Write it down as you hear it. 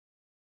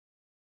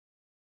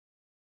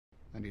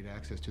I need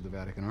access to the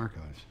Vatican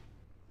archives.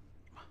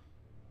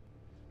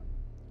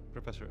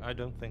 Professor, I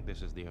don't think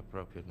this is the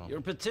appropriate moment.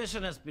 Your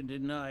petition has been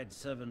denied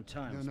 7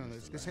 times. No,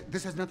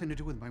 this has nothing to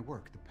do with my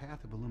work. The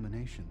path of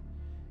illumination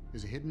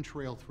is a hidden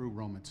trail through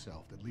Rome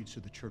itself that leads to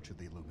the Church of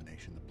the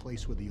Illumination, the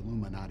place where the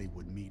Illuminati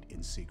would meet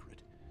in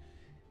secret.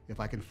 If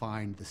I can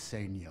find the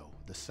segno,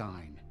 the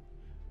sign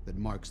that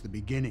marks the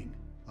beginning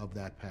of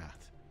that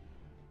path,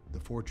 the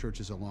 4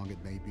 churches along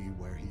it may be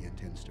where he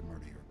intends to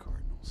murder your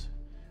cardinals.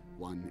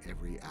 1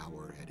 every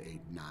hour at 8,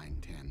 9,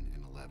 10,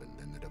 and 11.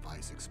 Then the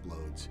device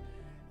explodes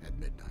at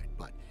midnight.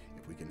 But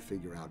if we can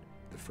figure out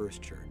the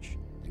first church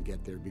and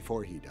get there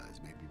before he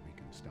does, maybe we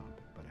can stop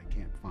it. But I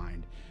can't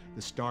find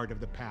the start of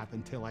the path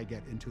until I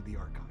get into the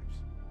archives.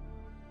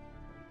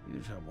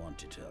 Here's how I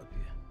wanted to help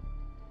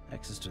you.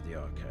 Access to the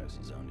archives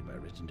is only by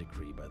written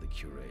decree by the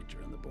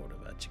curator and the board of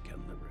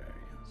Vatican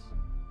librarians.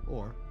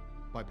 Or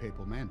by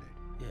papal mandate.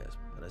 Yes,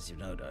 but as you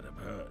no doubt have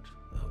heard,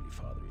 the Holy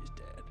Father is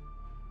dead.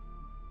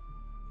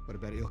 What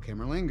about Il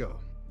Camerlengo?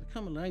 The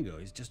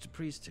Camerlengo is just a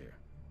priest here,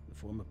 the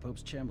former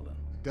Pope's Chamberlain.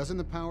 Doesn't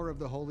the power of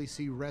the Holy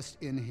See rest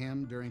in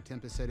him during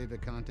Tempus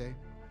Vacante?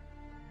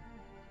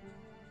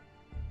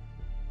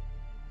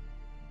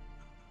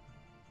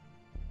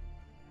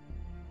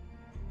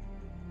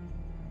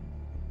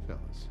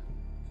 Fellas,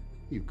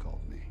 you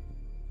called me.